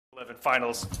11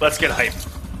 finals. Let's get hype.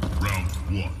 Round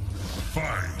 1,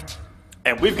 fight.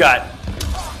 And we've got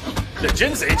the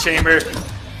Jinsei Chamber.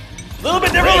 A little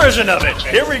bit different version of it.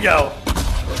 Here we go.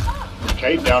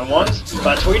 Okay, down ones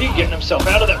by Tweedy, getting himself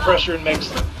out of that pressure and makes.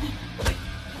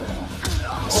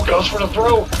 Goes for the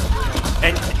throw.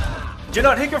 And do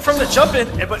not hit him from the jump in,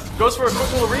 but goes for a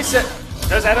quick little reset.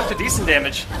 Does add up to decent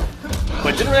damage.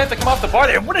 But didn't really have to come off the bar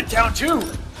there. And what a down two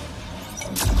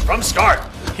from Scar.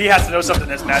 He has to know something in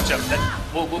this matchup. That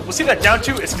we'll see that down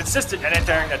two is consistent and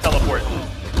entering that teleport.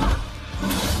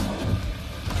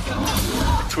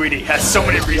 Tweedy has so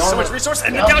much resource,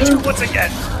 and the down two once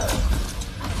again.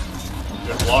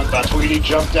 Good block by Tweedy,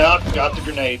 jumped out, got the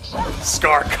grenades.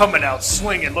 Scar coming out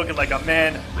swinging, looking like a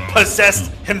man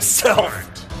possessed himself.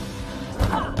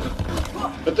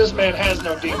 But this man has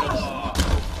no demons.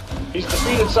 He's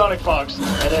defeated Sonic Fox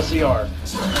and SER.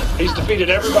 He's defeated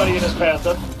everybody in his path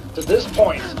up to this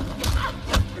point.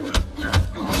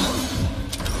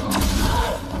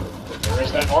 There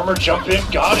is that armor jump in,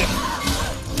 got him.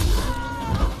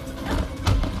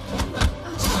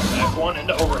 Back one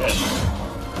into overhead.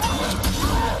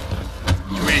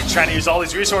 Tweedy trying to use all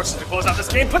these resources to close out this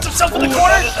game, puts himself in the corner.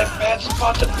 That is a bad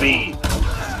spot to be.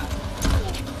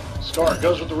 Scar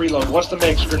goes with the reload. What's the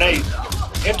mix? Grenade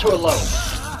into a low.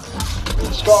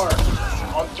 Scar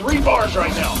on 3 bars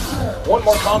right now. One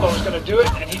more combo is going to do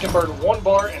it, and he can burn 1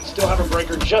 bar and still have a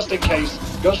breaker just in case.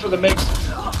 Goes for the mix.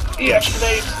 EX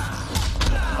grenade.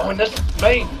 Oh, and this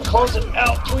may close it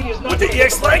out. Tweedy is not with the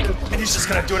EX leg, and he's just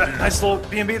going to do a nice little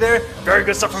B&B there. Very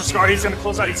good stuff from Scar. He's going to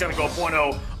close out. He's going to go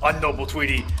 1-0 on Noble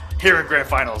Tweedy here in Grand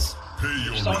Finals.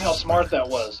 You saw how smart that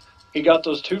was. He got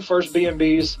those 2 first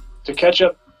B&Bs to catch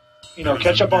up,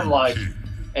 catch up on life.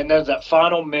 And then that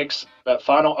final mix, that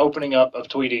final opening up of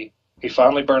Tweedy, he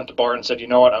finally burnt the bar and said, you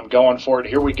know what, I'm going for it,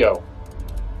 here we go.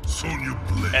 Sonya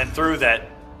and through that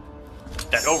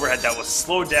overhead that was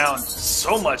slowed down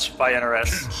so much by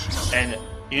NRS. And,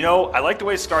 I like the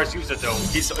way Scar's used it, though.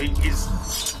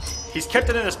 He's kept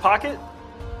it in his pocket.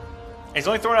 He's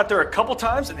only thrown it out there a couple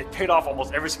times, and it paid off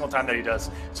almost every single time that he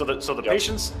does. So the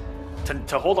patience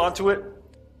to hold on to it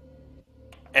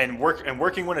and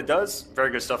working when it does,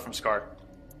 very good stuff from Scar.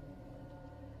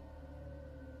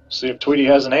 See if Tweedy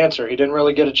has an answer. He didn't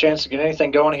really get a chance to get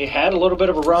anything going. He had a little bit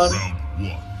of a run. Round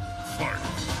 1, fight.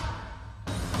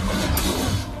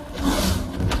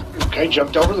 Okay,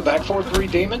 jumped over the back 4-3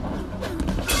 demon.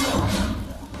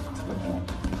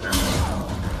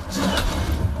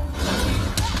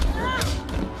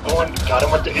 Got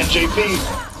him with the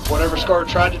NJP. Whatever Scar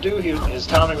tried to do, his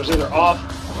timing was either off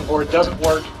or it doesn't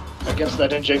work against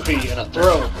that NJP. And a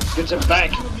throw gets him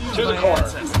back to the corner.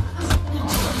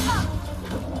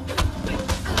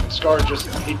 Scar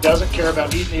he doesn't care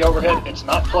about eating the overhead. It's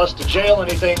not plus to jail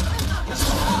anything.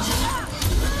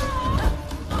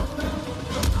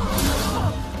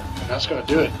 And that's going to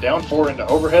do it. Down 4 into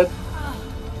overhead.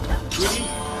 Tweedy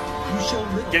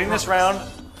getting this round,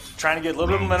 trying to get a little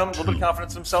bit of momentum, a little bit of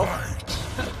confidence in himself.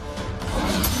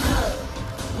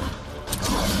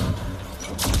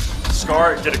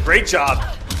 Scar did a great job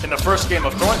in the first game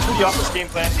of throwing Tweedy off his game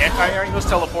plan, anti-airing those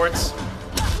teleports.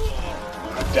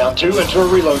 Down 2 into a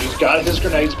reload. He's got his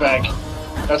grenades back.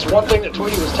 That's one thing that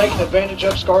Tweedy was taking advantage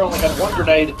of. Scar only had 1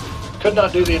 grenade. Could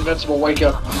not do the invincible wake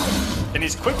up. And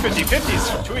these quick 50-50s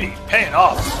from Tweedy paying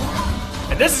off.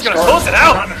 And this is going to close it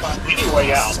out.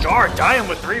 Anyway out. Scar dying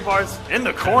with 3 bars in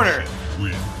the corner.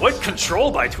 What control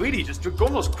by Tweedy. Just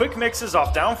going those quick mixes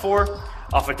off down 4,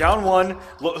 off a down 1,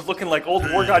 looking like old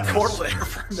War God Portal there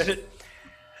for a minute.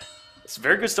 It's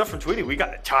very good stuff from Tweedy. We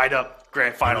got it tied up.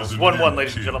 Grand Finals. 1-1,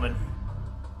 ladies and gentlemen.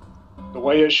 The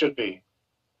way it should be.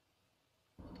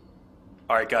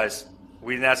 All right, guys.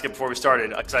 We didn't ask it before we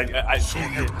started. I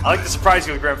like to surprise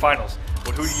you with Grand Finals.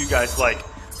 But who do you guys like?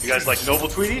 You guys like Noble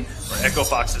Tweedy or Echo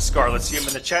Fox's Scar? Let's see him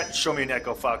in the chat and show me an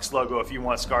Echo Fox logo if you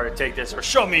want Scar to take this, or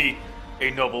show me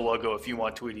a Noble logo if you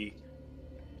want Tweedy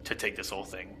to take this whole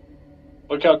thing.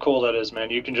 Look how cool that is, man.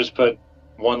 You can just put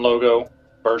one logo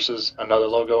versus another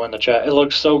logo in the chat. It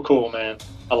looks so cool, man.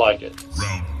 I like it.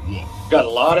 Round 1. Got a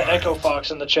lot of Echo Fox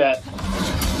in the chat.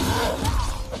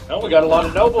 Well, we got a lot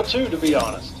of Noble too, to be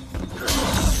honest.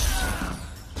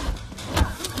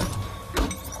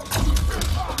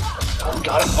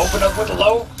 Got him open up with a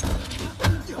low.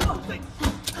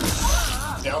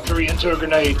 Down 3 into a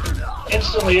grenade.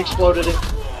 Instantly exploded it.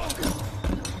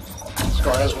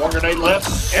 Scar has 1 grenade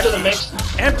left. Into the mix.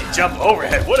 Empty jump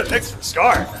overhead. What a mix from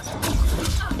Scar.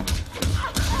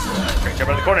 Great jump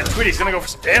out of the corner. Tweedy's going to go for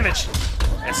some damage.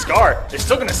 And Scar is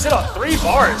still going to sit on 3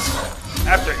 bars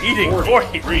after eating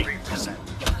 43%.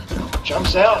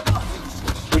 Jumps out.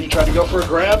 Tweedy tried to go for a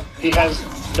grab. He has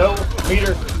No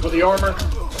meter for the armor.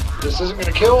 This isn't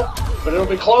going to kill, but it'll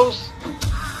be close.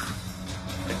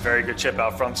 A very good chip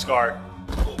out from Scar.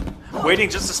 Waiting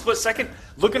just a split second,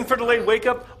 looking for delayed wake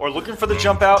up or looking for the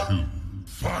jump out.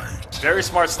 Very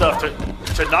smart stuff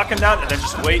to knock him down and then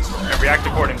just wait and react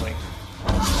accordingly.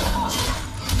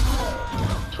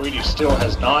 Tweedy still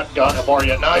has not gotten a bar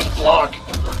yet. Nice block.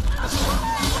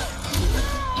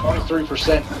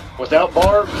 23%. Without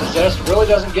bar, Possessed really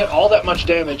doesn't get all that much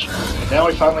damage. And now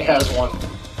he finally has one.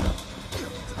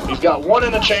 He's got one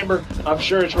in the chamber. I'm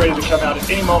sure it's ready to come out at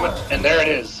any moment. And there it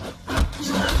is.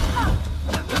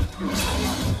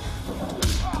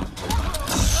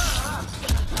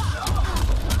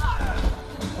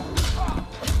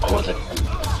 Oh, with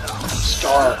a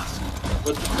Scar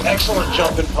with excellent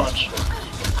jumping punch.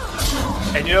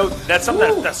 And you know, that's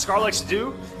something that Scar likes to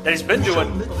do, that he's been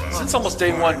doing since almost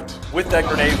day one with that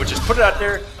grenade, which is put it out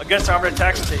there against armored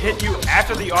attacks to hit you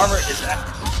after the armor is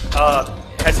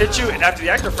has hit you and after the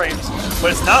active frames,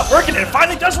 but it's not working, and it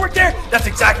finally does work there. That's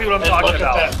exactly what I'm talking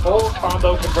about. Look at that full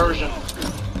combo conversion.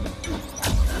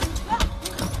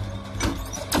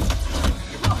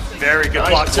 Very good Nice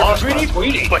block from by Tweedy,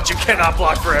 Tweedy. but you cannot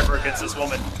block forever against this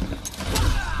woman.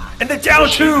 And the down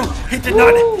two, he did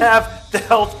not have the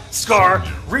health. Scar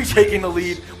retaking the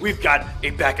lead. We've got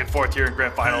a back and forth here in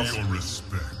Grand Finals.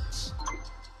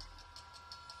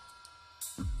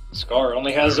 Scar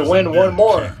only has to win one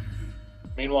more.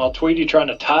 Meanwhile, Tweedy trying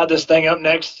to tie this thing up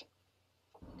next.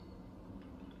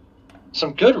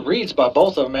 Some good reads by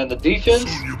both of them, man. The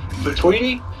defense for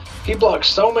Tweedy, he blocked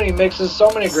so many mixes, so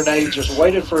many grenades, just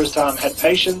waited for his time, had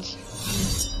patience.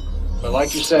 But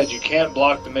like you said, you can't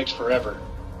block the mix forever.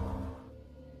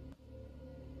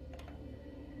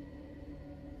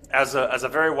 As a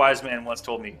very wise man once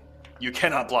told me, you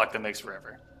cannot block the mix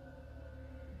forever.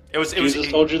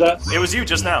 Jesus told you that? It was you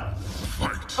just now.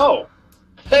 Oh.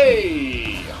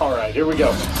 Hey! Alright, here we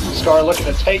go. Scar looking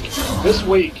to take this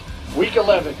week. Week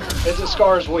 11. Is it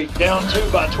Scar's week? Down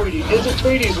 2 by Tweedy. Is it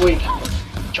Tweedy's week?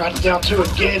 Trying to down 2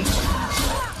 again.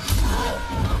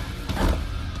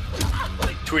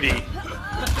 Tweedy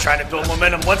trying to build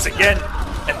momentum once again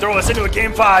and throw us into a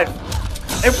game 5.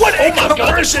 And what a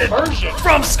conversion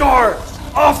from Scar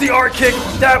off the R kick.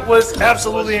 That was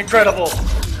absolutely incredible.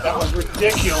 That was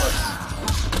ridiculous.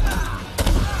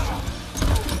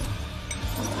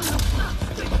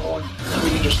 Oh,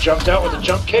 Tweedy just jumped out with a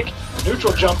jump kick.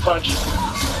 Neutral jump punch.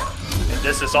 And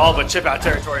this is all but chip out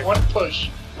territory. One push.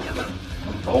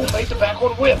 Oh, made the back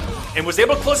one whip. And was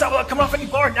able to close out without coming off any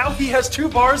bar. Now he has 2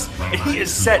 bars, and he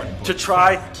is set to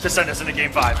try to send us into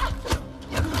game 5.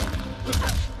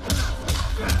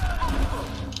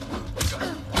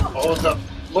 Oh,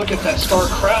 look at that Scar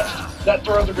crouched. That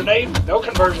throw of the grenade, no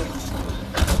conversion.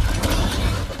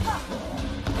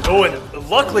 Oh, and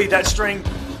luckily that string,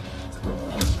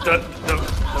 the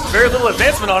very little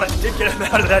advancement on it did get him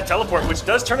out of that teleport, which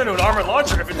does turn into an armor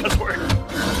launcher if it does work.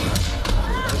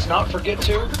 Let's not forget,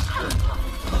 too,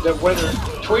 that whether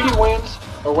Tweedy wins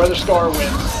or whether Scar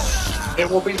wins, it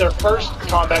will be their first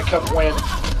Kombat Cup win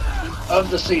of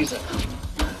the season.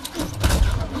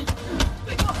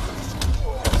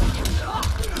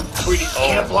 Tweedy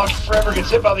can't block it forever,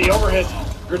 gets hit by the overhead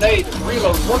grenade,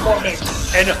 reload, one more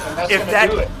mix. And if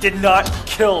that did not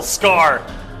kill Scar,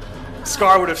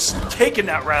 Scar would have taken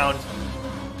that round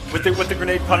with the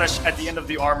grenade punish at the end of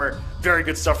the armor. Very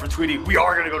good stuff from Tweedy. We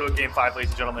are going to go to a game 5,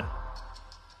 ladies and gentlemen.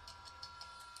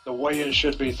 The way it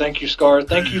should be. Thank you, Scar.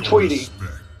 Thank you, Tweedy.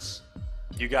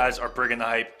 You guys are bringing the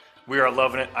hype. We are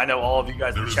loving it. I know all of you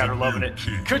guys in the chat are loving it.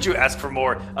 Could you ask for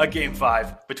more? A game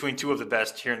 5 between 2 of the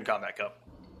best here in Kombat Cup.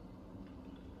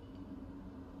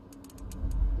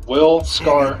 Will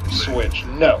Scar switch?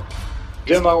 No.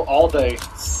 Demo all day.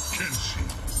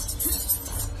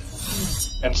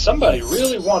 And somebody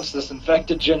really wants this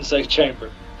infected Jinsei chamber.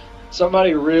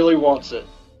 Somebody really wants it.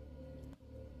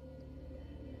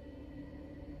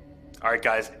 Alright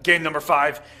guys, game number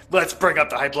 5. Let's bring up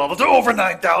the hype level to over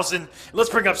 9,000. Let's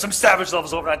bring up some savage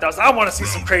levels over 9,000. I want to see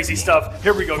some crazy stuff.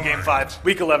 Here we go, game 5,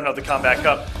 week 11 of the Kombat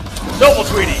Cup. Noble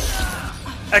Tweedy,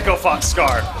 Echo Fox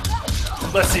Scar.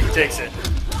 Let's see who takes it.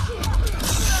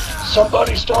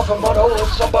 Somebody stomp a mud hole in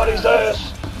somebody's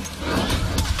ass.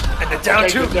 And the down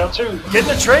 2. Down 2. Getting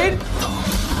the trade?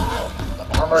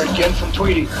 Armor again from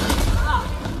Tweedy.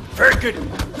 Very good.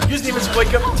 Using the invincible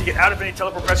wake up to get out of any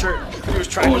teleport pressure. He was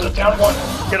trying the to down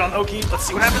 1. get on Oki. Let's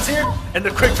see what happens here. And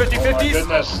the quick 50-50s Oh my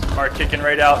goodness. are kicking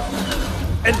right out.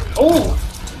 And Oh!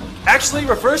 actually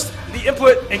reversed the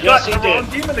input and Yes, got the he wrong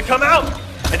did. demon to come out.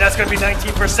 And that's going to be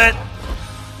 19%.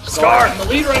 Scar! in the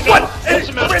lead right What? now. Takes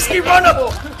him out. Risky run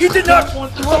up! He did not. One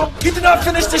throw. He did not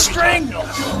finish the string. No.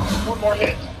 One more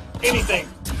hit. Anything.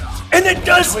 And it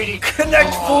does Tweedy.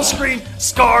 connect full screen.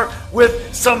 Scar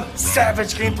with some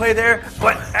savage gameplay there,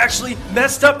 but actually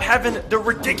messed up having the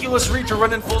ridiculous read to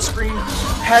run in full screen,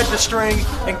 had the string,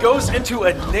 and goes into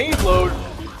a nade load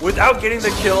without getting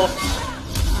the kill.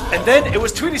 And then it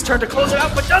was Tweedy's turn to close it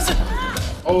out, but doesn't.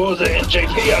 Oh, the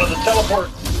NJP out of the teleport.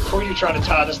 Tweedy trying to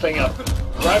tie this thing up.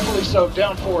 Rightfully so,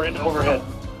 down 4 into overhead.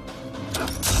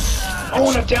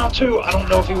 Oh, and a down 2. I don't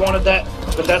know if he wanted that,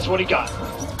 but that's what he got.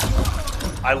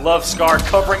 I love Scar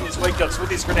covering his wake-ups with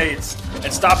these grenades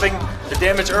and stopping the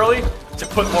damage early to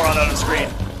put more on the screen.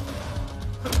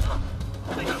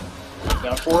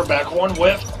 Down 4, back 1,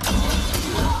 whiff.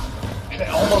 And it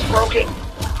almost broke it.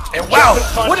 And wow,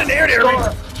 Jumping punch. what an air to air!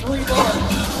 Scar, 3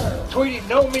 bars. Tweedy,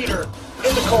 no meter,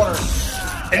 in the corner.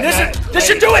 And this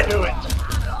should do it!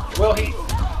 Will he?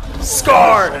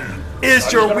 Scar is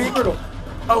He's your gonna week brutal.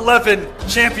 11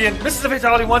 champion. Misses the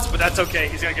fatality once, but that's okay.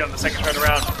 He's gonna get on the second turn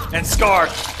around. And Scar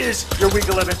is your week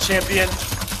 11 champion.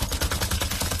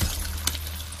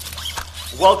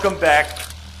 Welcome back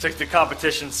to the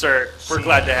competition, sir. We're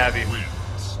glad to have you.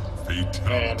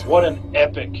 Man, what an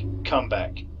epic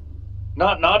comeback.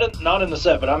 Not in the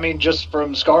set, but I mean just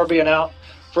from Scar being out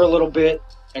for a little bit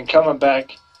and coming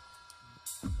back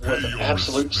with an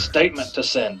absolute statement to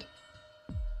send.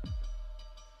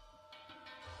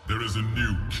 There is a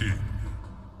new king.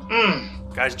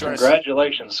 Guys, join us.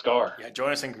 Congratulations, Scar. Yeah,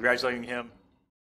 join us in congratulating him.